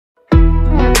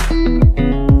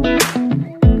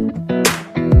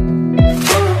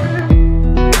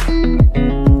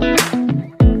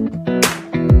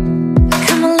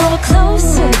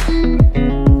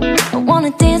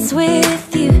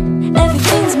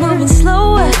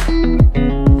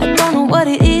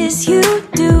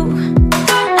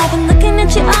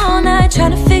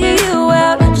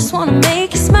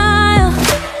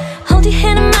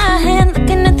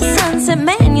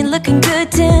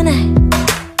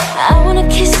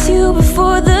you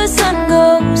before the sun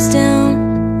goes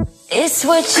down. It's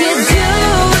what you're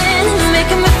doing,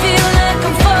 making me feel like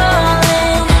I'm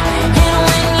falling. And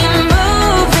when you're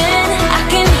moving, I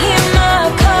can hear my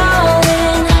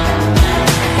calling.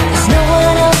 There's no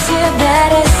one else here that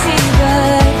I see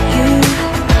but you.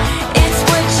 It's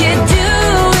what you're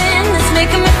doing that's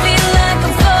making me feel like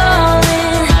I'm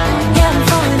falling. Yeah, I'm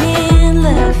falling in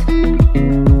love.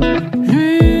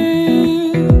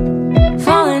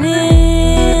 Falling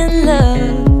in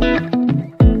love.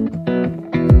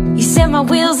 You set my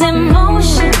wheels in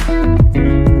motion.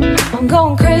 I'm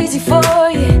going crazy for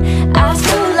you. Eyes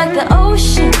blue like the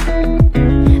ocean.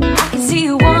 I can see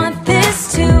you want this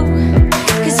too.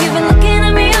 Cause you've been looking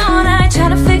at me all night,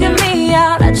 trying to figure me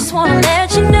out. I just wanna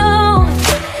let you know,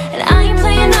 and I ain't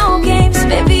playing no games,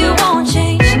 baby, you won't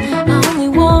change. I only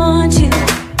want you.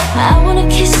 I wanna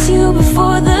kiss you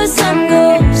before the sun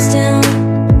goes down.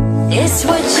 It's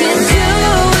what you do.